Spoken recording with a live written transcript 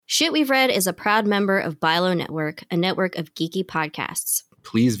Shit We've Read is a proud member of Bilo Network, a network of geeky podcasts.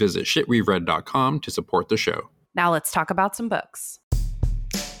 Please visit shitwe'veread.com to support the show. Now let's talk about some books.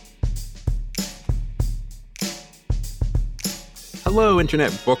 Hello,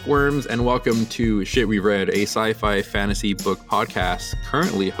 Internet bookworms, and welcome to Shit We've Read, a sci-fi fantasy book podcast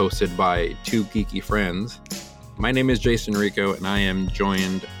currently hosted by two geeky friends. My name is Jason Rico, and I am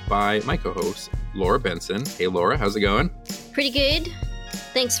joined by my co-host, Laura Benson. Hey, Laura, how's it going? Pretty good.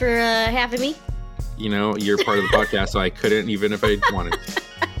 Thanks for having me. You know, you're part of the podcast, so I couldn't even if I wanted.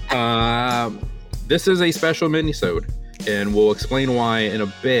 This is a special mini-sode, and we'll explain why in a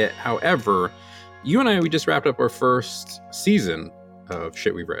bit. However, you and I, we just wrapped up our first season of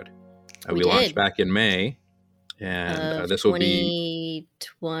Shit We've Read. We launched back in May, and this will be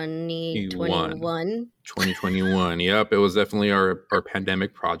 2021. Yep, it was definitely our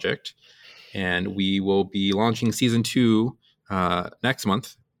pandemic project, and we will be launching season 2 next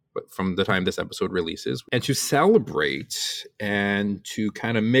month, but from the time this episode releases. And to celebrate and to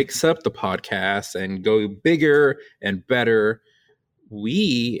kind of mix up the podcast and go bigger and better,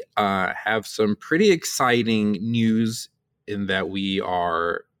 we have some pretty exciting news in that we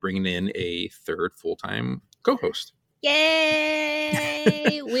are bringing in a third full-time co-host.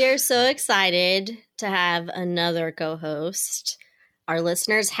 Yay! We are so excited to have another co-host. Our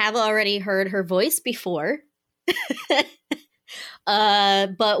listeners have already heard her voice before.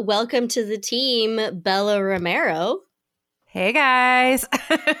 But welcome to the team, Bella Romero. Hey, guys.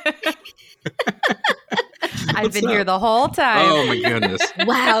 I've been here the whole time. Oh, my goodness.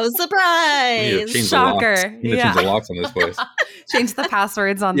 Wow, surprise. Shocker. You need to change the locks on this place. Change the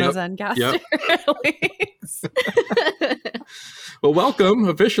passwords on those Zencaster links. Well, welcome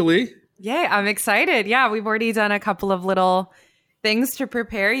officially. Yay, I'm excited. Yeah, we've already done a couple of little things to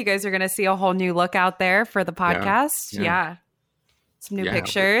prepare. You guys are going to see a whole new look out there for the podcast. Yeah. Some new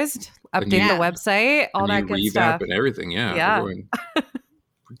pictures, update the website, all that good stuff. And everything, yeah. We're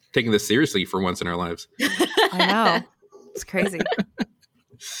taking this seriously for once in our lives. I know. It's crazy.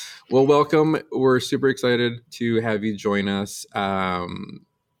 Well, welcome. We're super excited to have you join us.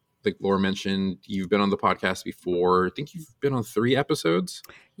 Like Laura mentioned, you've been on the podcast before. I think you've been on 3 episodes.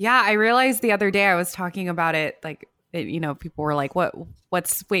 Yeah, I realized the other day I was talking about it. Like, people were like, what?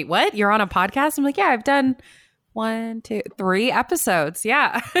 You're on a podcast? I'm like, yeah, I've done 1, 2, 3 episodes.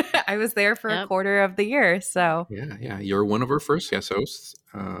 Yeah. I was there for a quarter of the year. So yeah. You're one of our first guest hosts.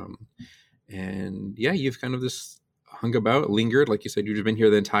 And yeah, you've kind of just hung about, lingered. Like you said, you've been here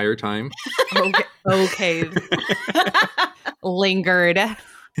the entire time. Okay. Lingered.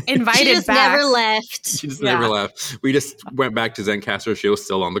 Invited she just back. Never left. She just never left. We just went back to Zencastr. She was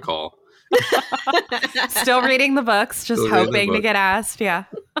still on the call. Still reading the books, just hoping to get asked. Yeah.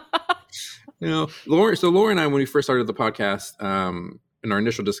 Laura and I, when we first started the podcast, in our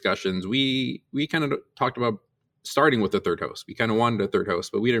initial discussions, we kind of talked about starting with a third host. We kind of wanted a third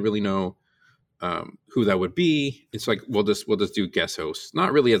host, but we didn't really know who that would be. It's like, we'll just do guest hosts,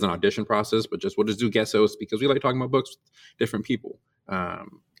 not really as an audition process, but we'll just do guest hosts because we like talking about books with different people.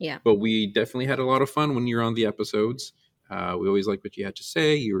 But we definitely had a lot of fun when you were on the episodes. We always liked what you had to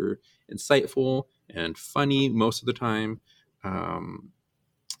say. You were insightful and funny most of the time.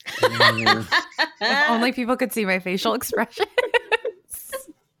 If only people could see my facial expression.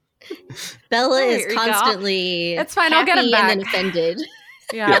 Bella is constantly That's fine. I'll get him back. And then offended.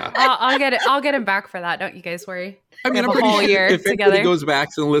 Yeah. I'll get him back for that. Don't you guys worry. I mean, I'm pretty whole year if together. Anybody goes back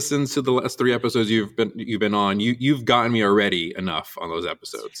and listens to the last 3 episodes you've been on, you've gotten me already enough on those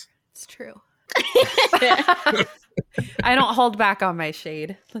episodes. It's true. I don't hold back on my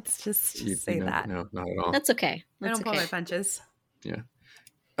shade. Let's just say that. No, not at all. That's okay. I don't pull my punches. Yeah.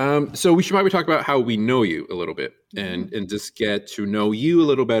 So we should probably talk about how we know you a little bit and just get to know you a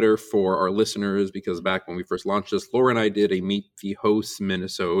little better for our listeners, because back when we first launched this, Laura and I did a Meet the Hosts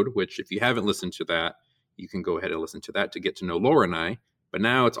minisode, which if you haven't listened to that, you can go ahead and listen to that to get to know Laura and I. But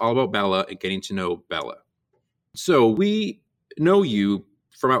now it's all about Bella and getting to know Bella. So we know you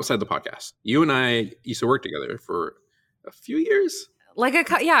from outside the podcast. You and I used to work together for a few years. Like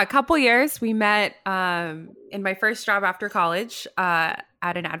a couple years. We met in my first job after college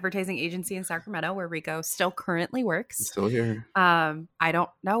at an advertising agency in Sacramento, where Rico still currently works. He's still here. I don't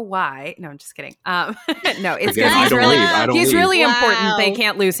know why. No, I'm just kidding. No, it's because he's really important. They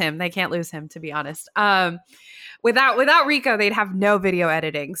can't lose him. To be honest. Without Rico, they'd have no video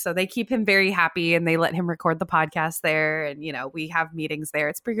editing. So they keep him very happy and they let him record the podcast there. And, we have meetings there.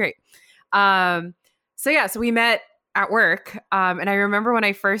 It's pretty great. So we met at work. And I remember when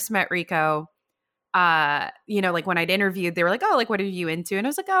I first met Rico, like when I'd interviewed, they were like, oh, like, what are you into? And I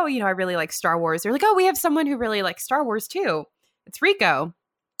was like, oh, I really like Star Wars. They're like, oh, we have someone who really likes Star Wars too. It's Rico.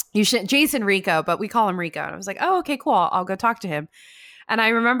 you should, Jason Rico, but we call him Rico. And I was like, oh, okay, cool. I'll go talk to him. And I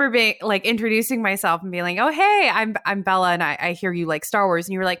remember being like introducing myself and being like, oh, hey, I'm Bella, and I hear you like Star Wars.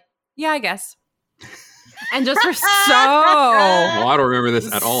 And you were like, yeah, I guess. And just were Well, I don't remember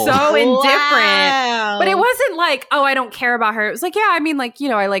this at all. so indifferent. Wow. But it wasn't like, oh, I don't care about her. It was like, yeah, I mean, like,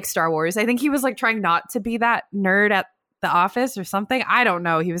 I like Star Wars. I think he was like trying not to be that nerd at the office or something. I don't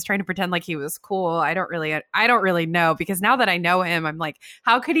know. He was trying to pretend like he was cool. I don't really know, because now that I know him, I'm like,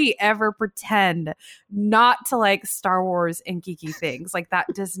 how could he ever pretend not to like Star Wars and geeky things? Like,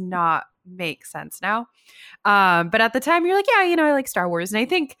 that does not make sense now. But at the time you're like, yeah, I like Star Wars. And I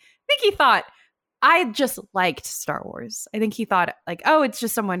think he thought I just liked Star Wars. I think he thought like, oh, it's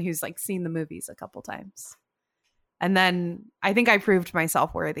just someone who's like seen the movies a couple times. And then I think I proved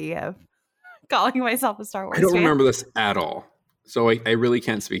myself worthy of calling myself a Star Wars I don't fan. remember this at all. So I really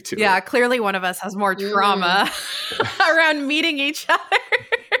can't speak to Yeah, it. clearly one of us has more trauma around meeting each other.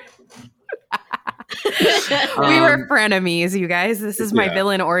 We were frenemies, you guys. This is my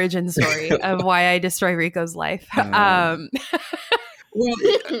villain origin story of why I destroy Rico's life. Well,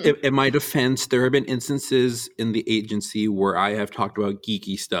 in my defense, there have been instances in the agency where I have talked about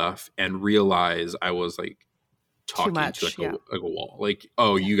geeky stuff and realized I was like talking to like a wall. Like,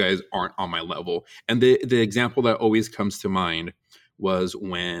 oh, you guys aren't on my level. And the example that always comes to mind was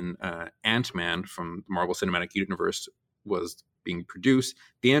when Ant-Man from the Marvel Cinematic Universe was being produced.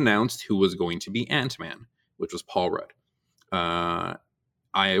 They announced who was going to be Ant-Man, which was Paul Rudd.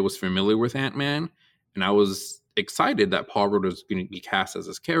 I was familiar with Ant-Man, and I was excited that Paul Rudd was going to be cast as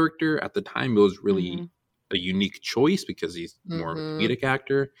his character. At the time, it was really a unique choice because he's more of a comedic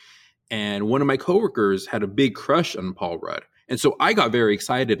actor. And one of my coworkers had a big crush on Paul Rudd. And so I got very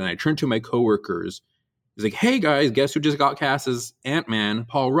excited, and I turned to my coworkers. I was like, hey, guys, guess who just got cast as Ant-Man?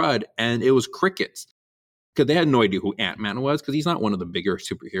 Paul Rudd. And it was crickets, because they had no idea who Ant-Man was, because he's not one of the bigger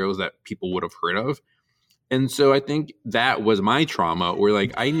superheroes that people would have heard of. And so I think that was my trauma, where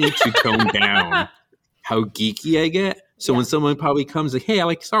like I need to tone down how geeky I get. So when someone probably comes like, hey, I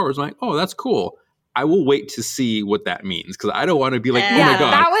like Star Wars, I'm like, oh, that's cool. I will wait to see what that means, because I don't want to be like, oh my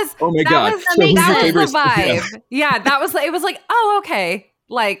god, that was the vibe. Yeah, it was like, oh, okay,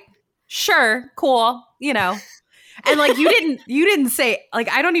 like, sure, cool, and like you didn't say,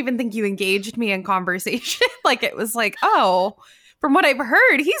 like, I don't even think you engaged me in conversation. Like, it was like, oh, from what I've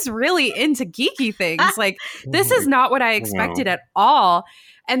heard, he's really into geeky things. Like, this is not what I expected at all.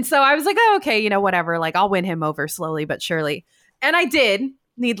 And so I was like, oh, okay, whatever. Like, I'll win him over slowly but surely. And I did,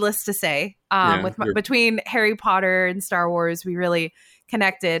 needless to say. Between Harry Potter and Star Wars, we really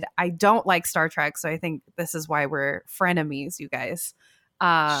connected. I don't like Star Trek, so I think this is why we're frenemies, you guys.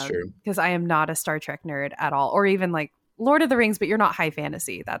 Because I am not a Star Trek nerd at all, or even like Lord of the Rings, but you're not high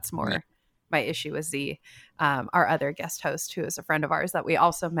fantasy. That's more my issue is our other guest host, who is a friend of ours that we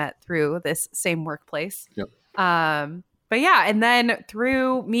also met through this same workplace. Yep. But yeah, and then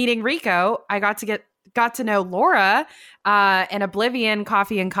through meeting Rico, I got to know Laura and Oblivion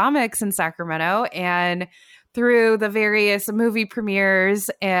Coffee and Comics in Sacramento, and through the various movie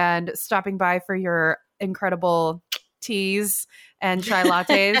premieres and stopping by for your incredible teas and chai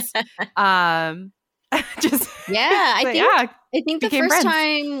lattes. I think the first friends.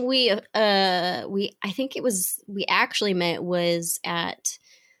 time we actually met was at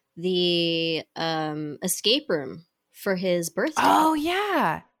the escape room for his birthday. Oh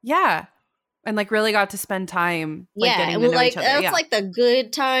yeah. And like really got to spend time getting to know each other. That's like the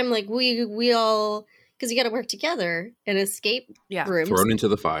good time. Like we all, because you got to work together in escape rooms. Thrown into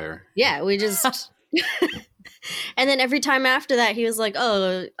the fire. Yeah, we just. And then every time after that, he was like,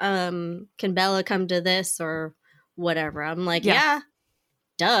 "Oh, can Bella come to this or whatever?" I'm like, "Yeah,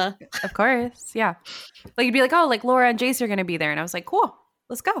 duh, of course, yeah." Like you'd be like, "Oh, like Laura and Jace are going to be there," and I was like, "Cool,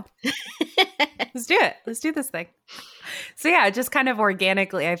 let's go, let's do it, let's do this thing." So yeah, it just kind of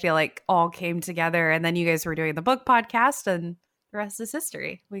organically, I feel like all came together, and then you guys were doing the book podcast, and the rest is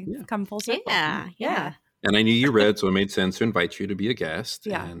history. We've come full circle. Yeah. And I knew you read, so it made sense to invite you to be a guest.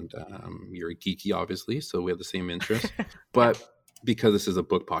 Yeah. And you're a geeky, obviously, so we have the same interests. But because this is a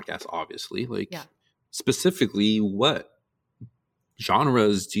book podcast, obviously, specifically, what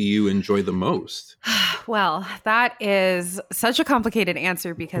genres do you enjoy the most? Well, that is such a complicated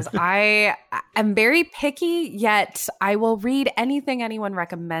answer because I am very picky, yet I will read anything anyone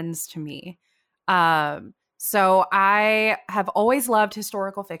recommends to me. So I have always loved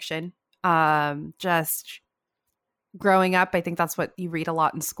historical fiction. Just growing up, I think that's what you read a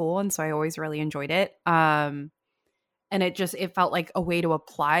lot in school, and so I always really enjoyed it. And it felt like a way to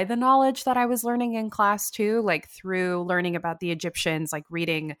apply the knowledge that I was learning in class too, like through learning about the Egyptians, like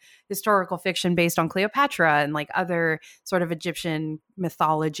reading historical fiction based on Cleopatra and like other sort of Egyptian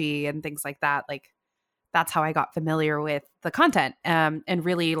mythology and things like that. Like that's how I got familiar with the content, and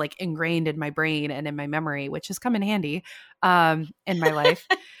really like ingrained in my brain and in my memory, which has come in handy in my life.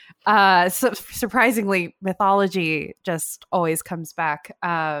 So surprisingly, mythology just always comes back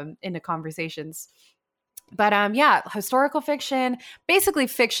into conversations. But yeah, historical fiction, basically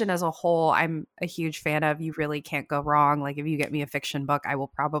fiction as a whole, I'm a huge fan of. You really can't go wrong. Like if you get me a fiction book, I will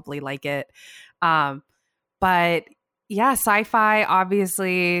probably like it. But yeah, sci-fi,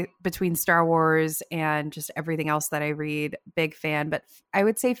 obviously, between Star Wars and just everything else that I read, big fan. But I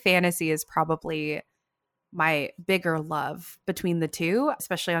would say fantasy is probably my bigger love between the two,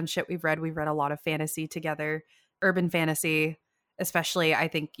 especially on Shit We've Read. We've read a lot of fantasy together, urban fantasy. Especially, I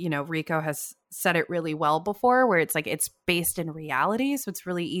think, Rico has said it really well before, where it's like it's based in reality. So it's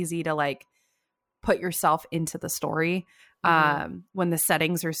really easy to like put yourself into the story when the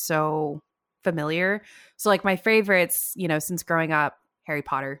settings are so familiar. So like my favorites, since growing up, Harry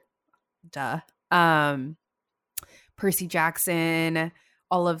Potter, Percy Jackson,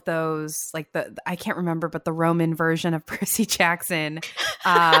 all of those, like I can't remember, but the Roman version of Percy Jackson,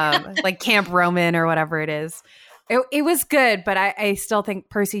 like Camp Roman or whatever it is. It was good, but I still think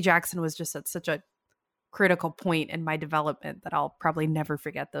Percy Jackson was just at such a critical point in my development that I'll probably never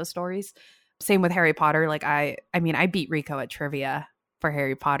forget those stories. Same with Harry Potter. Like I beat Rico at trivia for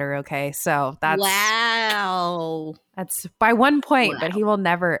Harry Potter. Okay. So that's by 1 point, but he will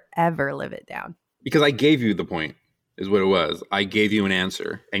never, ever live it down. Because I gave you the point is what it was. I gave you an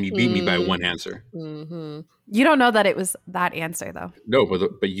answer and you beat me by one answer. Mm-hmm. You don't know that it was that answer though. No,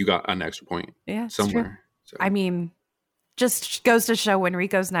 but you got an extra point somewhere. So. I mean, just goes to show when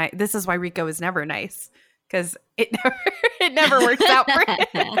Rico's nice. This is why Rico is never nice, because it never works out for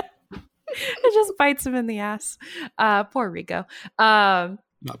him. It just bites him in the ass. Poor Rico. Not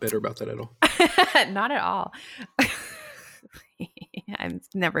bitter about that at all. Not at all. I'm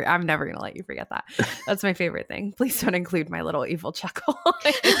never gonna let you forget that. That's my favorite thing. Please don't include my little evil chuckle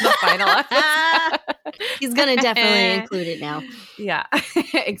in the final episode. He's gonna definitely include it now. Yeah,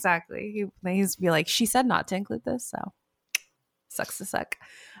 exactly. He's be like, she said not to include this, so sucks to suck.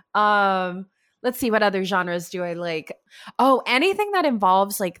 Let's see, what other genres do I like? Oh, anything that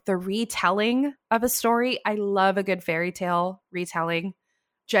involves like the retelling of a story. I love a good fairy tale retelling.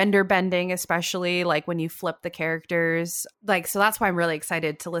 Gender bending, especially like when you flip the characters. Like, so that's why I'm really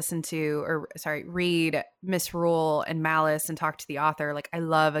excited to read Misrule and Malice and talk to the author. Like, I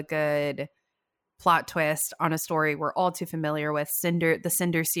love a good plot twist on a story we're all too familiar with. The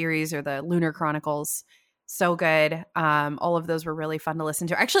Cinder series or the Lunar Chronicles. So good. All of those were really fun to listen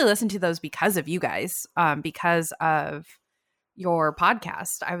to. I actually listened to those because of you guys, because of your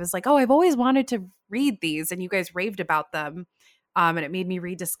podcast. I was like, oh, I've always wanted to read these, and you guys raved about them. And it made me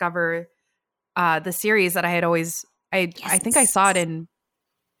rediscover the series that I had always, I think I saw it in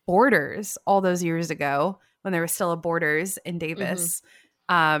Borders all those years ago when there was still a Borders in Davis.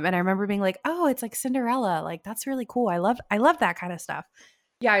 Mm-hmm. And I remember being like, oh, it's like Cinderella. Like, that's really cool. I love that kind of stuff.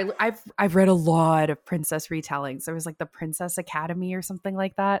 Yeah, I've read a lot of princess retellings. There was like the Princess Academy or something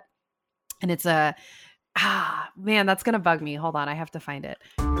like that. And it's man, that's going to bug me. Hold on, I have to find it.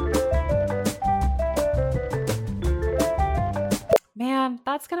 Man,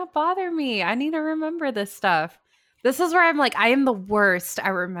 that's going to bother me. I need to remember this stuff. This is where I'm like, I am the worst at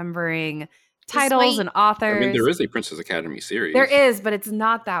remembering titles and authors. I mean, there is a Princess Academy series. There is, but it's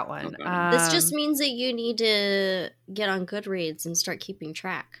not that one. Okay. This just means that you need to get on Goodreads and start keeping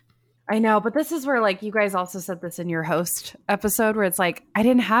track. I know, but this is where, like, you guys also said this in your host episode, where it's like, I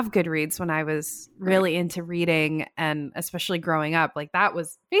didn't have Goodreads when I was really into reading, and especially growing up. Like,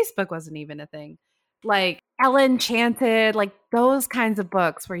 Facebook wasn't even a thing. Like, Ella Enchanted, like those kinds of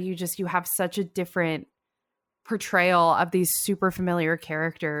books where you have such a different portrayal of these super familiar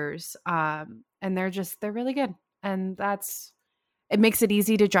characters. And they're really good. And it makes it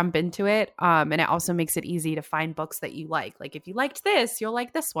easy to jump into it. And it also makes it easy to find books that you like. Like, if you liked this, you'll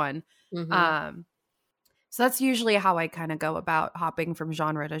like this one. Mm-hmm. So that's usually how I kind of go about hopping from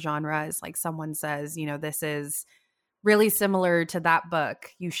genre to genre, is like someone says, this is really similar to that book,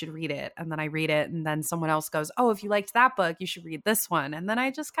 you should read it. And then I read it, and then someone else goes, oh, if you liked that book, you should read this one. And then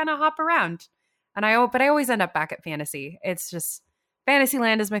I just kind of hop around. But I always end up back at fantasy. It's just,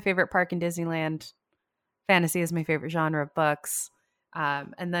 Fantasyland is my favorite park in Disneyland. Fantasy is my favorite genre of books.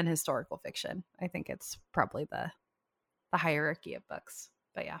 And then historical fiction. I think it's probably the hierarchy of books.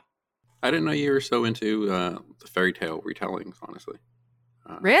 But yeah. I didn't know you were so into the fairy tale retellings, honestly.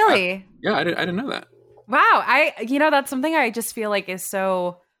 Really? I didn't know that. Wow. That's something I just feel like is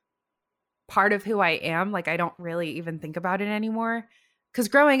so part of who I am. Like, I don't really even think about it anymore. Because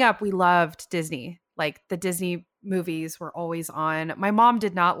growing up, we loved Disney. Like, the Disney movies were always on. My mom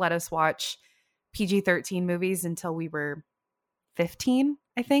did not let us watch PG-13 movies until we were 15,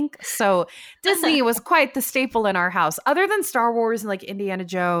 I think. So Disney was quite the staple in our house. Other than Star Wars and like Indiana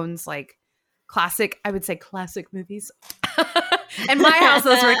Jones, like classic, I would say classic movies. In my house,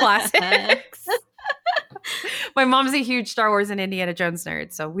 those were classics. My mom's a huge Star Wars and Indiana Jones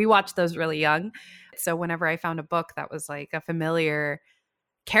nerd, so we watched those really young. So whenever I found a book that was like a familiar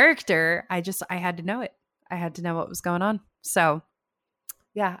character, I had to know it. I had to know what was going on. So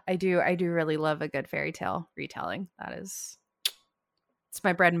yeah, I do really love a good fairy tale retelling. It's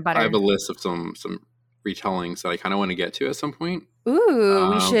my bread and butter. I have a list of some retellings that I kind of want to get to at some point.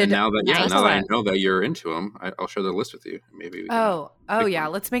 Ooh, we should. Now that I know that you're into them, I'll share the list with you. Maybe. We can yeah.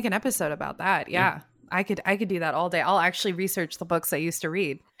 Let's make an episode about that. Yeah. I could do that all day. I'll actually research the books I used to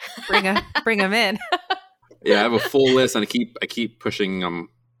read. Bring them in. Yeah, I have a full list, and I keep pushing them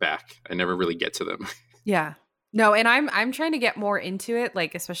back. I never really get to them. Yeah. No, and I'm trying to get more into it,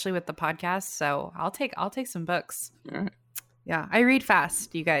 like especially with the podcast. So I'll take some books. All right. Yeah, I read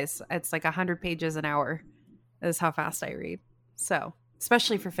fast, you guys. It's like 100 pages an hour is how fast I read. So,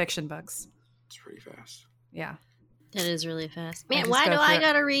 especially for fiction books. It's pretty fast. Yeah. That is really fast. Man, why do I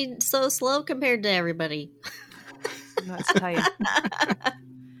gotta read so slow compared to everybody? I don't know what to tell you. I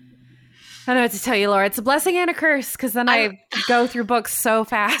don't know what to tell you, Laura. It's a blessing and a curse, because then I go through books so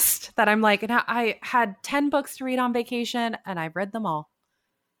fast that I'm like, I had 10 books to read on vacation, and I've read them all.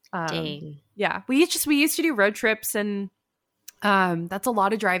 Dang. Yeah. We used to do road trips, and that's a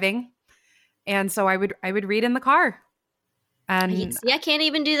lot of driving. And so I would read in the car. And I can't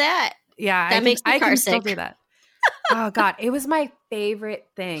even do that. Yeah. That makes me I car can sick. still do that. Oh God. It was my favorite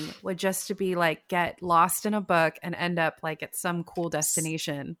thing, would just to be like, get lost in a book and end up like at some cool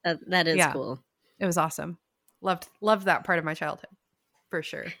destination. That is cool. It was awesome. Loved that part of my childhood for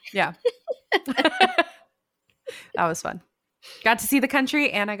sure. Yeah. That was fun. Got to see the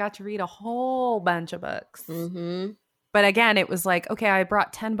country, and I got to read a whole bunch of books. Mm-hmm. But again, it was like, okay, I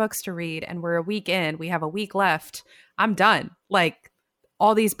brought 10 books to read, and we're a week in. We have a week left. I'm done. Like,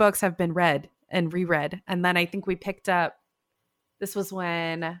 all these books have been read and reread. And then I think we picked up, this was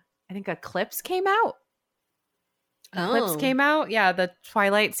when I think Eclipse came out. Eclipse came out. Yeah, the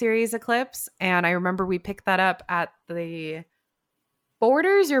Twilight series Eclipse. And I remember we picked that up at the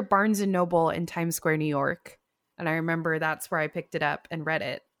Borders or Barnes & Noble in Times Square, New York. And I remember that's where I picked it up and read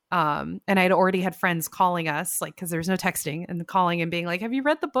it. And I'd already had friends calling us, like, because there's no texting, and calling and being like, have you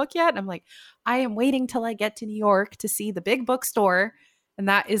read the book yet? And I'm like, I am waiting till I get to New York to see the big bookstore. And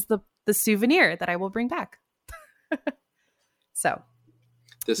that is the souvenir that I will bring back. So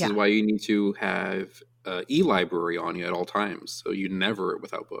this is why you need to have e-library on you at all times, so you never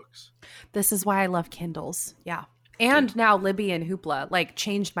without books. This is why I love Kindles. Yeah. And now Libby and Hoopla like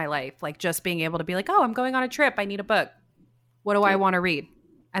changed my life. Like, just being able to be like, oh, I'm going on a trip, I need a book. What do I want to read?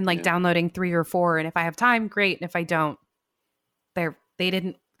 And like downloading 3 or 4. And if I have time, great. And if I don't,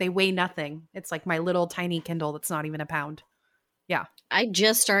 they weigh nothing. It's like my little tiny Kindle that's not even a pound. Yeah. I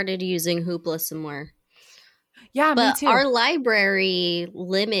just started using Hoopla some more. Yeah, but me too. Our library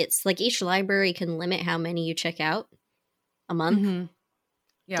limits, like each library can limit how many you check out a month. Mm-hmm.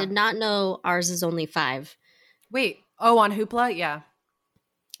 Yeah. Did not know ours is only 5. Wait. Oh, on Hoopla? Yeah.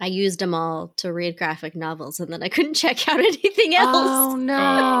 I used them all to read graphic novels, and then I couldn't check out anything else. Oh,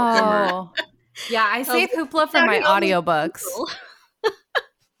 no. Yeah, I save Hoopla for my audiobooks.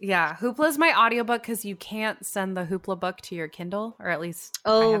 Yeah, Hoopla's my audiobook because you can't send the Hoopla book to your Kindle, or at least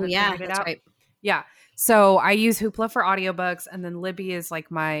that's right. Yeah, so I use Hoopla for audiobooks, and then Libby is like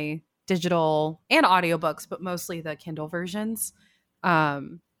my digital and audiobooks, but mostly the Kindle versions.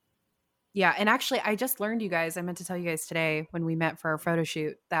 Yeah, and actually, I just learned, you guys, I meant to tell you guys today when we met for our photo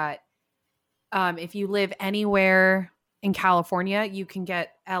shoot, that if you live anywhere in California, you can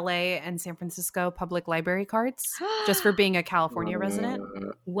get LA and San Francisco public library cards just for being a California resident.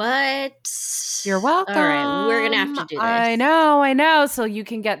 What? You're welcome. All right, we're going to have to do this. I know. So you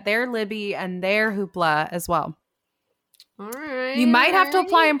can get their Libby and their Hoopla as well. All right. You might have to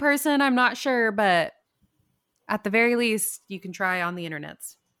apply in person. I'm not sure, but at the very least, you can try on the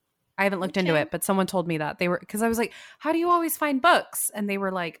internets. I haven't looked into it, but someone told me that because I was like, how do you always find books? And they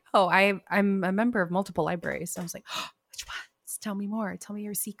were like, oh, I'm a member of multiple libraries. So I was like, oh, which ones? Tell me more. Tell me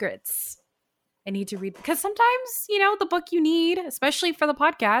your secrets. I need to read, because sometimes, the book you need, especially for the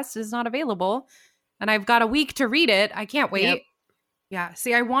podcast, is not available. And I've got a week to read it. I can't wait. Yep. Yeah.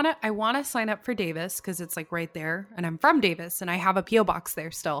 See, I want to sign up for Davis because it's like right there, and I'm from Davis and I have a PO box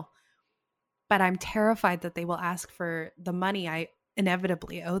there still. but I'm terrified that they will ask for the money I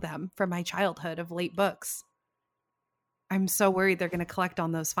inevitably owe them from my childhood of late books. I'm so worried they're going to collect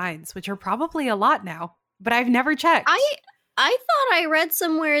on those fines, which are probably a lot now, but I've never checked. I thought I read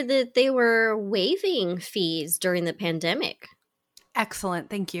somewhere that they were waiving fees during the pandemic. Excellent.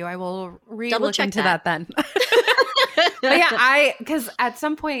 Thank you. I will Double look check into that then. But yeah, because at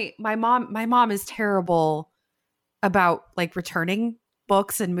some point my mom is terrible about like returning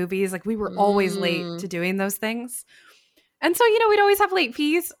books and movies. Like we were always late to doing those things. And so, we'd always have late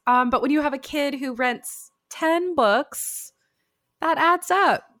fees. But when you have a kid who rents 10 books, that adds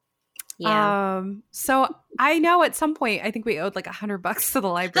up. Yeah. So I know at some point, I think we owed like $100 to the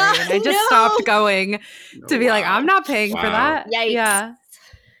library, and I just stopped going to be like, I'm not paying for that. Yikes. Yeah.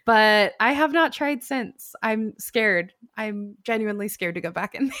 But I have not tried since. I'm scared. I'm genuinely scared to go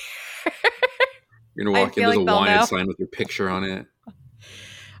back in there. You're going to walk in, there's a wanted sign with your picture on it.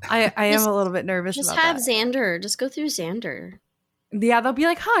 I am a little bit nervous just about have that. Xander. Just go through Xander. Yeah, they'll be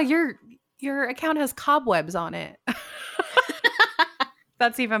like, your account has cobwebs on it.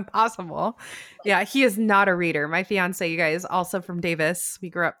 That's even possible. Yeah, he is not a reader. My fiance, you guys, also from Davis.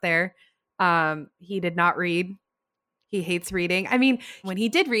 We grew up there. He did not read. He hates reading. I mean, when he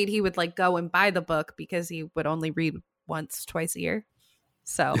did read, he would like go and buy the book because he would only read once, twice a year.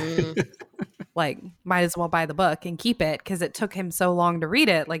 So like might as well buy the book and keep it because it took him so long to read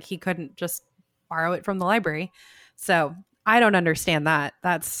it. Like he couldn't just borrow it from the library. So I don't understand that.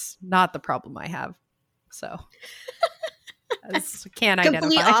 That's not the problem I have. So can't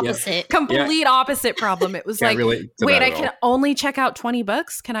Complete identify. opposite. Complete opposite problem. It was Can't like, relate to wait, that I at can all. only check out 20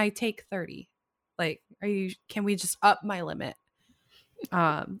 books. Can I take 30? Like, can we just up my limit?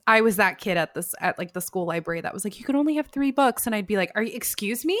 I was that kid at like the school library that was like, you can only have 3 books. And I'd be like,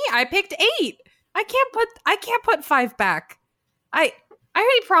 excuse me? I picked 8. I can't put 5 back. I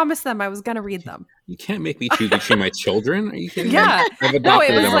already promised them I was going to read them. You can't make me choose between my children. Are you kidding Yeah. me? I've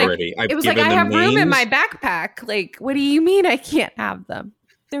adopted them like, already. It was like, I have room in my backpack. Like, what do you mean I can't have them?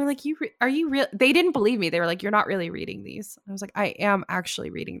 They were like, are you real? They didn't believe me. They were like, you're not really reading these. I was like, I am actually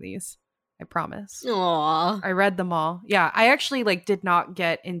reading these. I promise. Aw. I read them all. Yeah. I actually like did not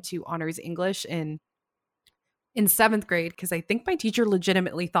get into honors English in 7th grade because I think my teacher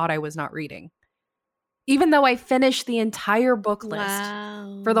legitimately thought I was not reading. Even though I finished the entire book list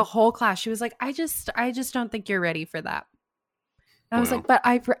for the whole class, she was like, I just don't think you're ready for that. And I was like, but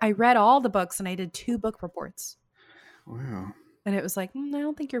I read all the books and I did 2 book reports. Wow. And it was like, I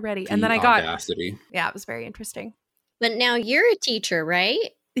don't think you're ready. And then I got audacity. Yeah, it was very interesting. But now you're a teacher, right?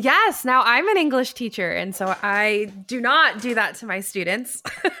 Yes, now I'm an English teacher. And so I do not do that to my students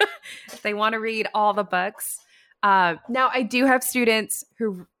if they want to read all the books. Now I do have students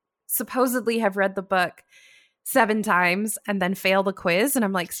who supposedly have read the book 7 times and then fail the quiz. And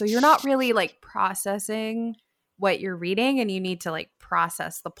I'm like, so you're not really like processing what you're reading, and you need to like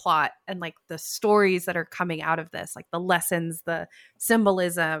process the plot and like the stories that are coming out of this, like the lessons, the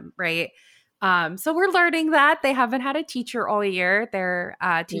symbolism, right? So we're learning that. They haven't had a teacher all year. Their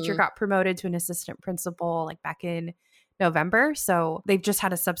teacher got promoted to an assistant principal like back in November. So they've just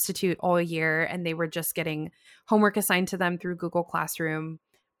had a substitute all year, and they were just getting homework assigned to them through Google Classroom.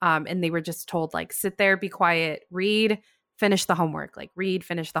 And they were just told like, sit there, be quiet, read, finish the homework, like read,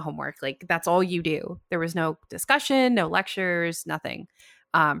 finish the homework. Like that's all you do. There was no discussion, no lectures, nothing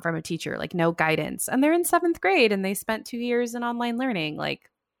from a teacher, like no guidance. And they're in 7th grade and they spent 2 years in online learning.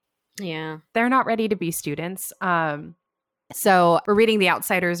 Like, yeah, they're not ready to be students. So we're reading The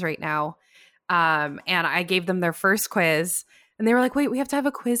Outsiders right now. And I gave them their first quiz and they were like, wait, we have to have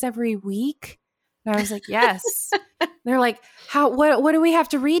a quiz every week? And I was like, yes. They're like, what do we have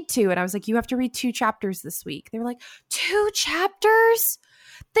to read to? And I was like, you have to read 2 chapters this week. They were like, 2 chapters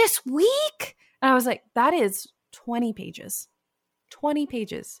this week? And I was like, that is 20 pages. 20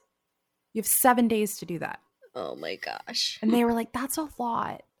 pages. You have 7 days to do that. Oh my gosh. And they were like, that's a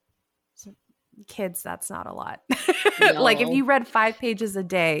lot. So, kids, that's not a lot. No. Like if you read 5 pages a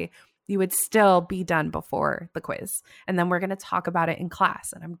day, you would still be done before the quiz. And then we're going to talk about it in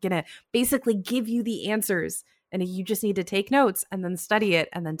class. And I'm going to basically give you the answers. And you just need to take notes and then study it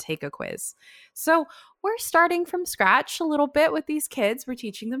and then take a quiz. So we're starting from scratch a little bit with these kids. We're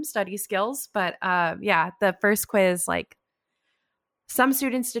teaching them study skills. But yeah, the first quiz, like some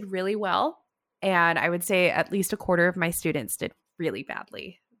students did really well. And I would say at least a quarter of my students did really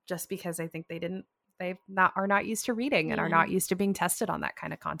badly just because I think are not used to reading and are not used to being tested on that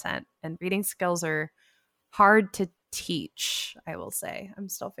kind of content. And reading skills are hard to teach, I will say. I'm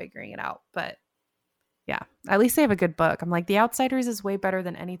still figuring it out. But yeah, at least they have a good book. I'm like, The Outsiders is way better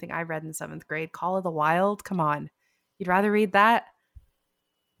than anything I read in 7th grade. Call of the Wild, come on. You'd rather read that?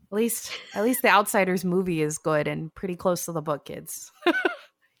 At least The Outsiders movie is good and pretty close to the book, kids.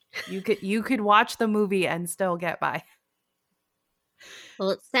 You could watch the movie and still get by.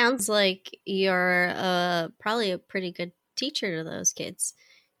 Well, it sounds like you're probably a pretty good teacher to those kids.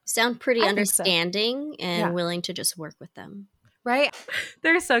 You sound pretty understanding and willing to just work with them. Right?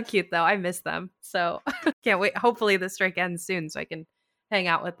 They're so cute, though. I miss them. So can't wait. Hopefully the strike ends soon so I can hang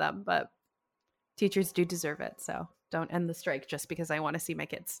out with them. But teachers do deserve it. So don't end the strike just because I want to see my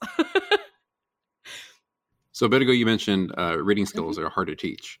kids. So a bit ago, you mentioned reading skills are hard to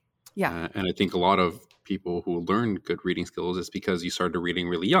teach. Yeah. And I think a lot of people who learn good reading skills is because you started reading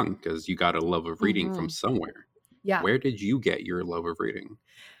really young, because you got a love of reading from somewhere. Yeah. Where did you get your love of reading?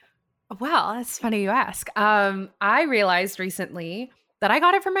 Well, that's funny you ask. I realized recently that I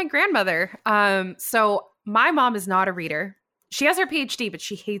got it from my grandmother. So my mom is not a reader. She has her PhD, but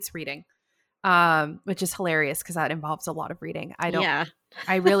she hates reading, which is hilarious because that involves a lot of reading.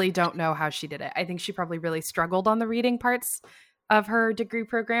 I really don't know how she did it. I think she probably really struggled on the reading parts of her degree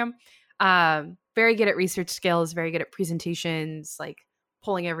program. Very good at research skills, very good at presentations, like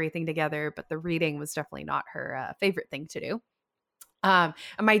pulling everything together. But the reading was definitely not her favorite thing to do. And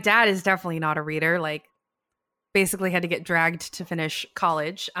my dad is definitely not a reader, like basically had to get dragged to finish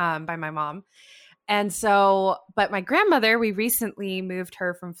college by my mom. And so, but my grandmother, we recently moved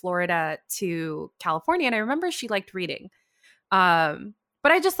her from Florida to California. And I remember she liked reading.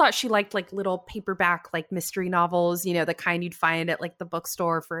 But I just thought she liked like little paperback, like mystery novels, you know, the kind you'd find at like the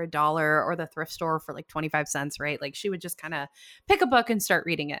bookstore for $1 or the thrift store for like 25 cents, right? Like she would just kind of pick a book and start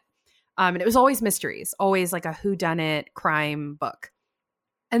reading it. And it was always mysteries, always like a whodunit crime book.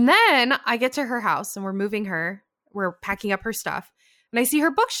 And then I get to her house and we're packing up her stuff and I see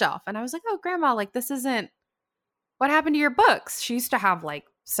her bookshelf and I was like, oh, grandma, like this isn't, what happened to your books? She used to have like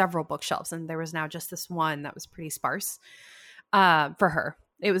several bookshelves and there was now just this one that was pretty sparse for her.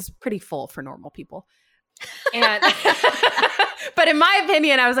 It was pretty full for normal people. And but in my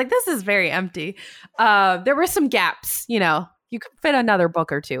opinion, I was like, this is very empty. There were some gaps, you know, you could fit another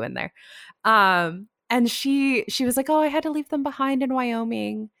book or two in there. And she was like, oh, I had to leave them behind in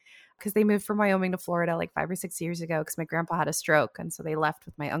Wyoming because they moved from Wyoming to Florida like 5 or 6 years ago because my grandpa had a stroke. And so they left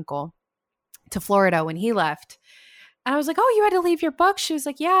with my uncle to Florida when he left. And I was like, oh, you had to leave your book? She was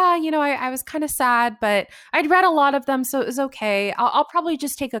like, yeah, you know, I was kind of sad, but I'd read a lot of them, so it was okay. I'll probably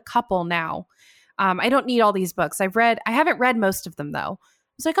just take a couple now. I don't need all these books. I haven't read most of them though.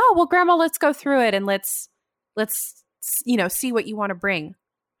 I was like, oh, well, grandma, let's go through it and let's, you know, see what you want to bring.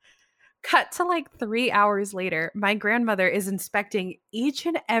 Cut to like 3 hours later, my grandmother is inspecting each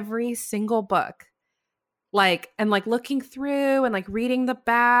and every single book, like looking through and like reading the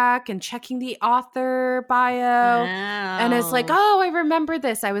back and checking the author bio. Wow. And it's like, oh, I remember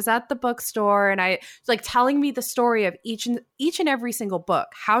this. I was at the bookstore and it's like telling me the story of each and every single book,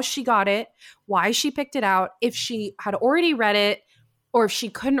 how she got it, why she picked it out, if she had already read it, or if she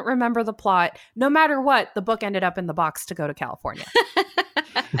couldn't remember the plot. No matter what, the book ended up in the box to go to California.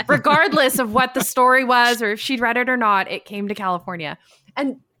 Regardless of what the story was or if she'd read it or not, it came to California.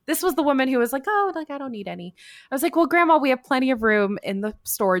 And this was the woman who was like, oh, like I don't need any. I was like, well, grandma, we have plenty of room in the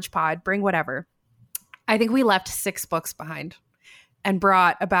storage pod. Bring whatever. I think we left 6 books behind and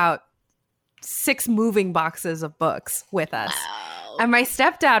brought about 6 moving boxes of books with us. Wow. And my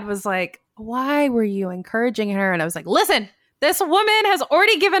stepdad was like, why were you encouraging her? And I was like, listen, this woman has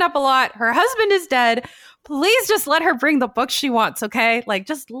already given up a lot. Her husband is dead. Please just let her bring the books she wants, okay? Like,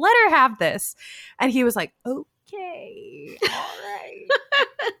 just let her have this. And he was like, okay, all right.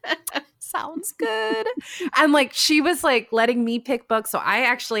 Sounds good. And like, she was like letting me pick books. So I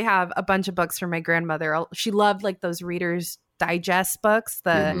actually have a bunch of books from my grandmother. She loved like those Reader's Digest books,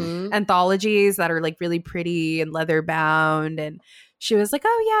 the anthologies that are like really pretty and leather bound. And she was like,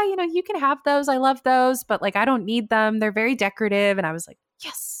 oh yeah, you know, you can have those. I love those, but like, I don't need them. They're very decorative. And I was like,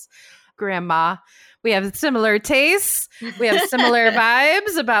 yes, grandma, we have similar tastes. We have similar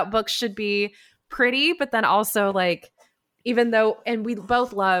vibes about books should be pretty, but then also like, even though, and we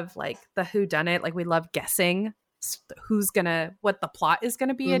both love like the whodunit, like we love guessing what the plot is going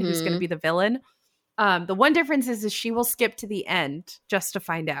to be and who's going to be the villain. The one difference is she will skip to the end just to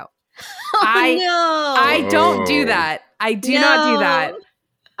find out. I don't do that. I do not do that.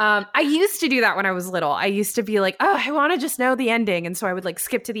 I used to do that when I was little. I used to be like, oh, I want to just know the ending. And so I would like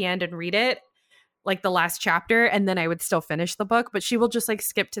skip to the end and read it, like the last chapter, and then I would still finish the book. But she will just like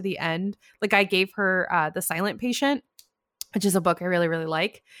skip to the end. Like I gave her The Silent Patient, which is a book I really, really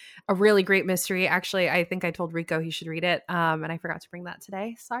like. A really great mystery. Actually, I think I told Rico he should read it. And I forgot to bring that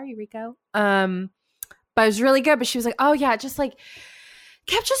today. Sorry, Rico. But it was really good. But she was like, oh yeah, just like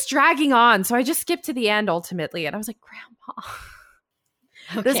kept just dragging on. So I just skipped to the end ultimately. And I was like, grandma.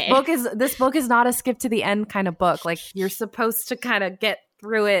 Okay. This book is not a skip to the end kind of book. Like, you're supposed to kind of get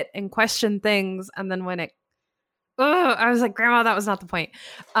through it and question things, and then when I was like, Grandma, that was not the point.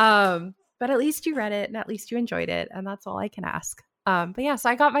 But at least you read it, and at least you enjoyed it, and that's all I can ask. But yeah, so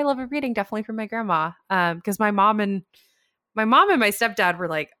I got my love of reading definitely from my grandma. Because my mom and my stepdad were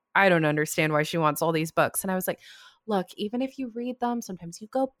like, I don't understand why she wants all these books. And I was like, look, even if you read them, sometimes you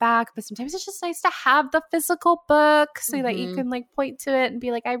go back, but sometimes it's just nice to have the physical book so that you can like point to it and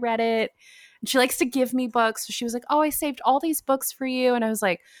be like, I read it. And she likes to give me books. So she was like, oh, I saved all these books for you. And I was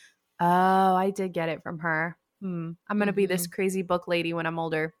like, oh, I did get it from her. I'm going to be this crazy book lady when I'm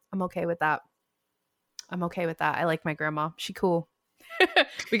older. I'm okay with that. I like my grandma. She cool.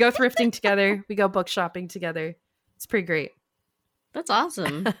 We go thrifting together. We go book shopping together. It's pretty great. That's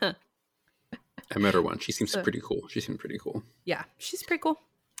awesome. I met her once. She seems pretty cool. Yeah, she's pretty cool.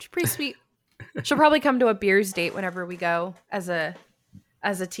 She's pretty sweet. She'll probably come to a beers date whenever we go as a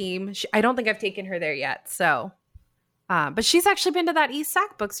team. I don't think I've taken her there yet. So, but she's actually been to that East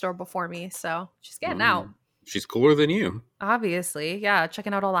Sac bookstore before me. So she's getting out. She's cooler than you. Obviously. Yeah.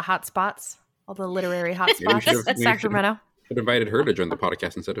 Checking out all the hot spots, all the literary hot spots at Sacramento. Should have invited her to join the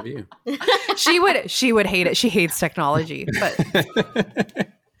podcast instead of you. She would hate it. She hates technology, but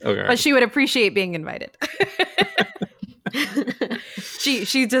okay. But she would appreciate being invited.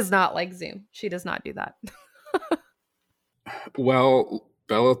 She does not like Zoom. She does not do that. Well,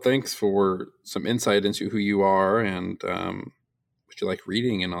 Bella, thanks for some insight into who you are and what you like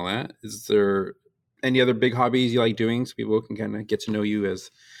reading and all that. Is there any other big hobbies you like doing so people can kind of get to know you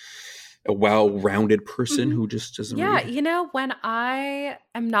as a well-rounded person who just doesn't read? You know, when I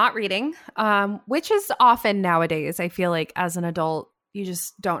am not reading, which is often nowadays, I feel like as an adult, you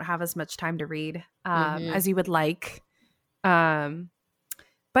just don't have as much time to read as you would like. But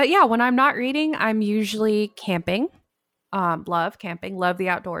yeah, when I'm not reading, I'm usually camping. Love camping, love the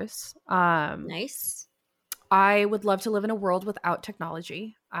outdoors. Nice. I would love to live in a world without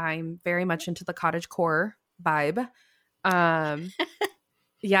technology. I'm very much into the cottagecore vibe.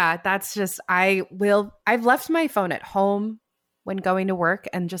 Yeah, that's just, I've left my phone at home when going to work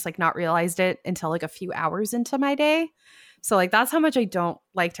and just like not realized it until like a few hours into my day. So like that's how much I don't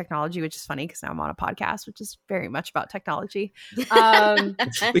like technology, which is funny because now I'm on a podcast, which is very much about technology. We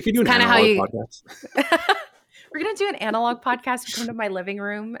could do an analog podcast. We're going to do an analog podcast. You come to my living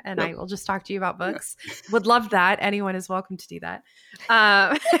room and I will just talk to you about books. Would love that. Anyone is welcome to do that.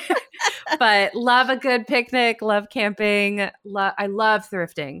 But love a good picnic, love camping. I love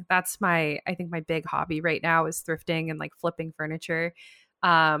thrifting. That's I think my big hobby right now is thrifting and like flipping furniture.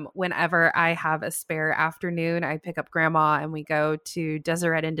 Whenever I have a spare afternoon, I pick up Grandma and we go to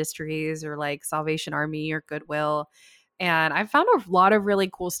Deseret Industries or like Salvation Army or Goodwill. And I found a lot of really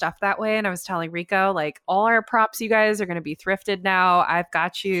cool stuff that way. And I was telling Rico, like, all our props, you guys, are going to be thrifted now. I've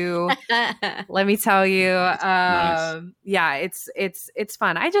got you. Let me tell you. Nice. Yeah, it's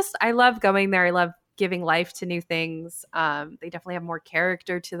fun. I love going there. I love giving life to new things. They definitely have more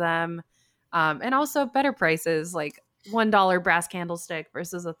character to them. And also better prices, like $1 brass candlestick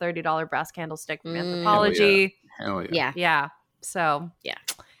versus a $30 brass candlestick from Anthropology. Hell yeah. Yeah. So, yeah.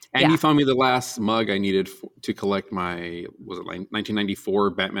 And you found me the last mug I needed to collect my, was it like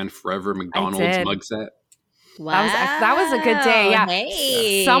 1994 Batman Forever McDonald's mug set? Wow. That was a good day. Yeah.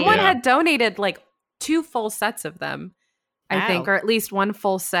 Hey. Someone had donated like 2 full sets of them, I think, or at least 1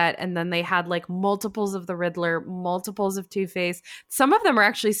 full set. And then they had like multiples of the Riddler, multiples of Two-Face. Some of them are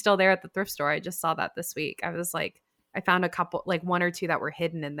actually still there at the thrift store. I just saw that this week. I was like, I found a couple, like 1 or 2 that were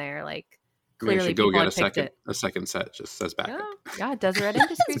hidden in there. Like, clearly, go get a second set. Just says backup. Yeah, Deseret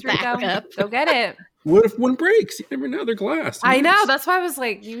Industries, Rico. Go get it. What if one breaks? You never know. They're glass. I know. That's why I was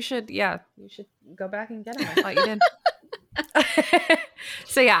like, you should go back and get them. I thought you did.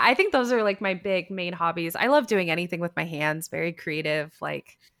 So yeah, I think those are like my big main hobbies. I love doing anything with my hands. Very creative.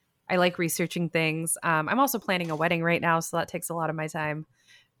 Like, I like researching things. I'm also planning a wedding right now, so that takes a lot of my time.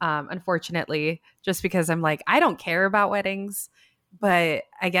 Unfortunately, just because I'm like, I don't care about weddings. But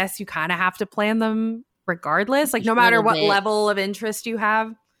I guess you kind of have to plan them regardless. Like no matter what level of interest you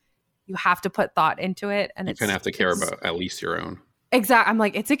have to put thought into it. And you kind of have to care about at least your own. Exactly. I'm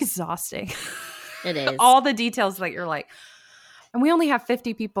like, it's exhausting. It is. All the details that you're like, and we only have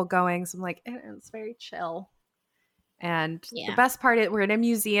 50 people going. So I'm like, it's very chill. And the best part is we're in a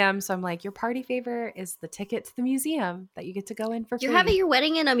museum. So I'm like, your party favor is the ticket to the museum that you get to go in for free. You're having your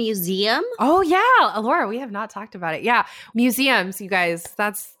wedding in a museum? Oh, yeah. Laura, we have not talked about it. Yeah. Museums, you guys.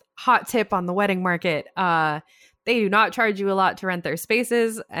 That's hot tip on the wedding market. They do not charge you a lot to rent their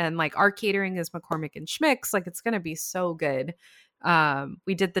spaces. And like our catering is McCormick and Schmick's. Like it's going to be so good.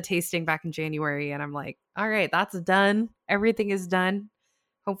 We did the tasting back in January and I'm like, all right, that's done. Everything is done.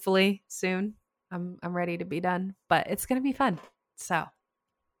 hopefully soon. I'm ready to be done, but it's going to be fun. So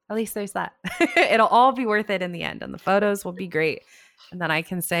at least there's that. It'll all be worth it in the end, and the photos will be great. And then I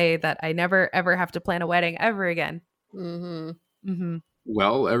can say that I never, ever have to plan a wedding ever again. Mm-hmm. Mm-hmm.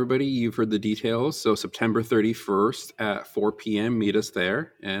 Well, everybody, you've heard the details. So September 31st at 4 p.m., meet us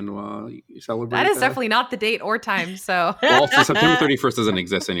there, and you celebrate. That is definitely not the date or time. So, so September 31st doesn't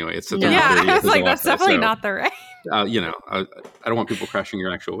exist anyway. It's September 30th. I was like, that's definitely not the right. I don't want people crashing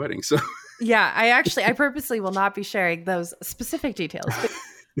your actual wedding. So, yeah, I purposely will not be sharing those specific details.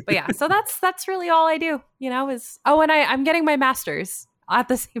 But yeah, so that's really all I do. And I'm getting my master's at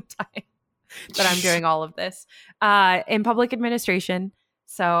the same time that I'm doing all of this in public administration.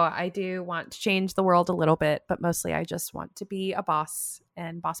 So I do want to change the world a little bit, but mostly I just want to be a boss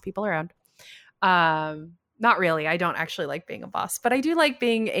and boss people around. Not really. I don't actually like being a boss, but I do like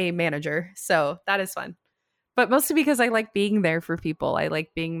being a manager. So that is fun. But mostly because I like being there for people. I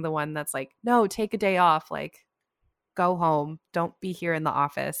like being the one that's like, no, take a day off. Like, go home. Don't be here in the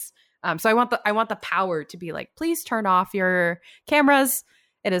office. So I want the power to be like, please turn off your cameras.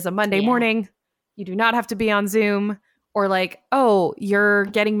 It is a Monday morning. You do not have to be on Zoom. Or like, oh, you're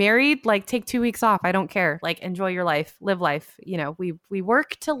getting married? Like, take 2 weeks off. I don't care. Like, enjoy your life. Live life. We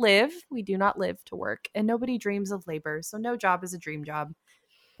work to live. We do not live to work. And nobody dreams of labor. So no job is a dream job.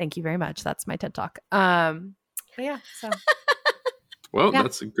 Thank you very much. That's my TED Talk. But yeah, so. Well,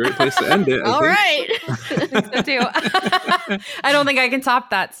 that's a great place to end it. All right. I think so too. I don't think I can top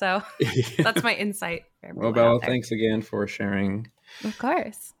that. So that's my insight. Well, Bella, thanks again for sharing. Of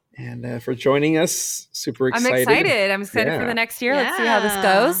course. And for joining us. Super excited. I'm excited for the next year. Let's see how this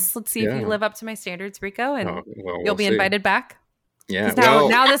goes. Let's see if you live up to my standards, Rico, and you'll be invited back. Yeah.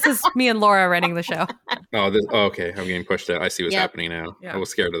 Now this is me and Laura running the show. Okay. I'm getting pushed out. I see what's happening now. I was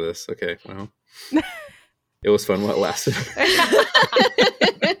scared of this. Okay. Well, it was fun while it lasted.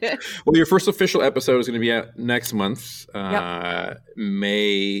 Well, your first official episode is going to be out next month,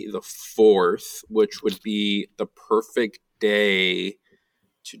 May the 4th, which would be the perfect day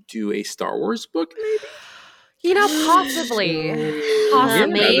to do a Star Wars book, maybe? Possibly.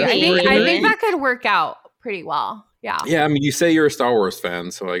 Maybe. I think that could work out pretty well. Yeah. Yeah, I mean, you say you're a Star Wars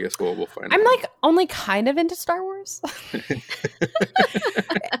fan, so I guess we'll find out. I'm like only kind of into Star Wars.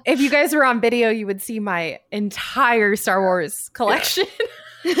 If you guys were on video, you would see my entire Star Wars collection.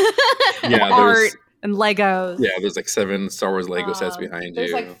 Art and Legos. Yeah, there's like 7 Star Wars Lego sets behind you.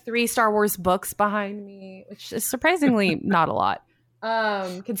 There's like 3 Star Wars books behind me, which is surprisingly not a lot.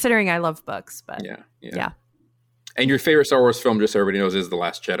 Considering I love books, but yeah. And your favorite Star Wars film, just so everybody knows, is The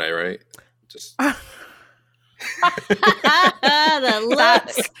Last Jedi, right? Just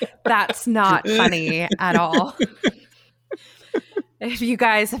that's not funny at all. If you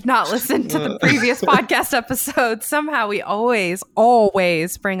guys have not listened to the previous podcast episode, somehow we always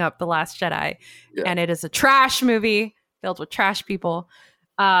bring up The Last Jedi, and it is a trash movie filled with trash people.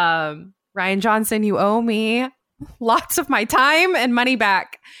 Rian Johnson, you owe me lots of my time and money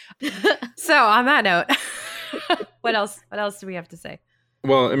back. So on that note, what else do we have to say?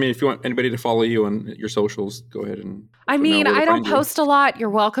 Well, I mean, if you want anybody to follow you on your socials, go ahead and. I don't post a lot.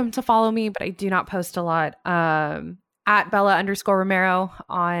 You're welcome to follow me, but I do not post a lot. At Bella_Romero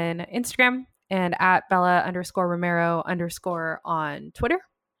on Instagram and at Bella_Romero_ on Twitter.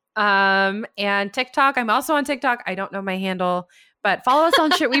 And TikTok. I'm also on TikTok. I don't know my handle, but follow us on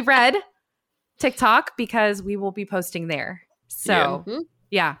Shit We've Read TikTok because we will be posting there. So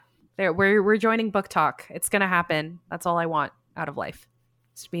there we're joining Book Talk. It's gonna happen. That's all I want out of life.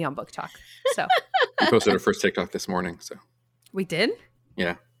 To be on Book Talk. So we posted our first TikTok this morning. So we did?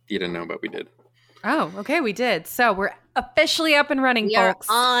 Yeah. You didn't know, but we did. Oh, okay. We did. So we're officially up and running, folks.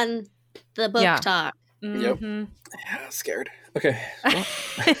 We are on the Book Talk. Mm-hmm. Yep. Yeah, scared. Okay.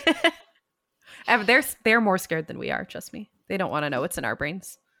 Well. They're more scared than we are. Trust me. They don't want to know what's in our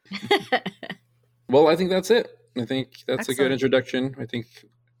brains. Well, I think that's it. I think that's a good introduction. I think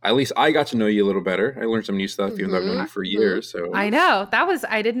at least I got to know you a little better. I learned some new stuff, even though I've known you for years. So I know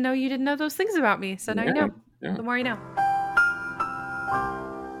I didn't know you didn't know those things about me. So now you know. Yeah. The more you know.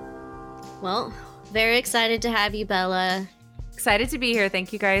 Well, very excited to have you, Bella. Excited to be here.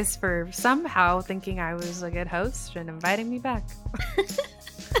 Thank you guys for somehow thinking I was a good host and inviting me back.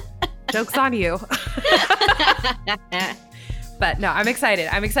 Joke's on you. But no, I'm excited.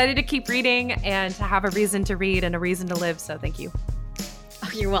 I'm excited to keep reading and to have a reason to read and a reason to live. So thank you. Oh,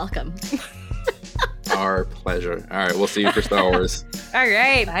 you're welcome. Our pleasure. All right. We'll see you for Star Wars. All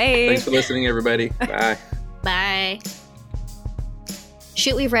right. Bye. Thanks for listening, everybody. Bye. Bye.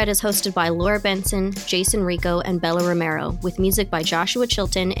 Shit We've Read is hosted by Laura Benson, Jason Rico, and Bella Romero, with music by Joshua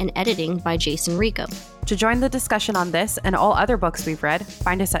Chilton and editing by Jason Rico. To join the discussion on this and all other books we've read,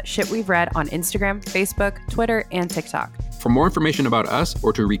 find us at Shit We've Read on Instagram, Facebook, Twitter, and TikTok. For more information about us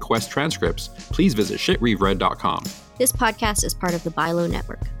or to request transcripts, please visit shitwe'veread.com. This podcast is part of the Bilo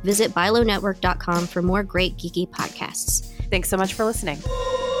Network. Visit bilonetwork.com for more great geeky podcasts. Thanks so much for listening.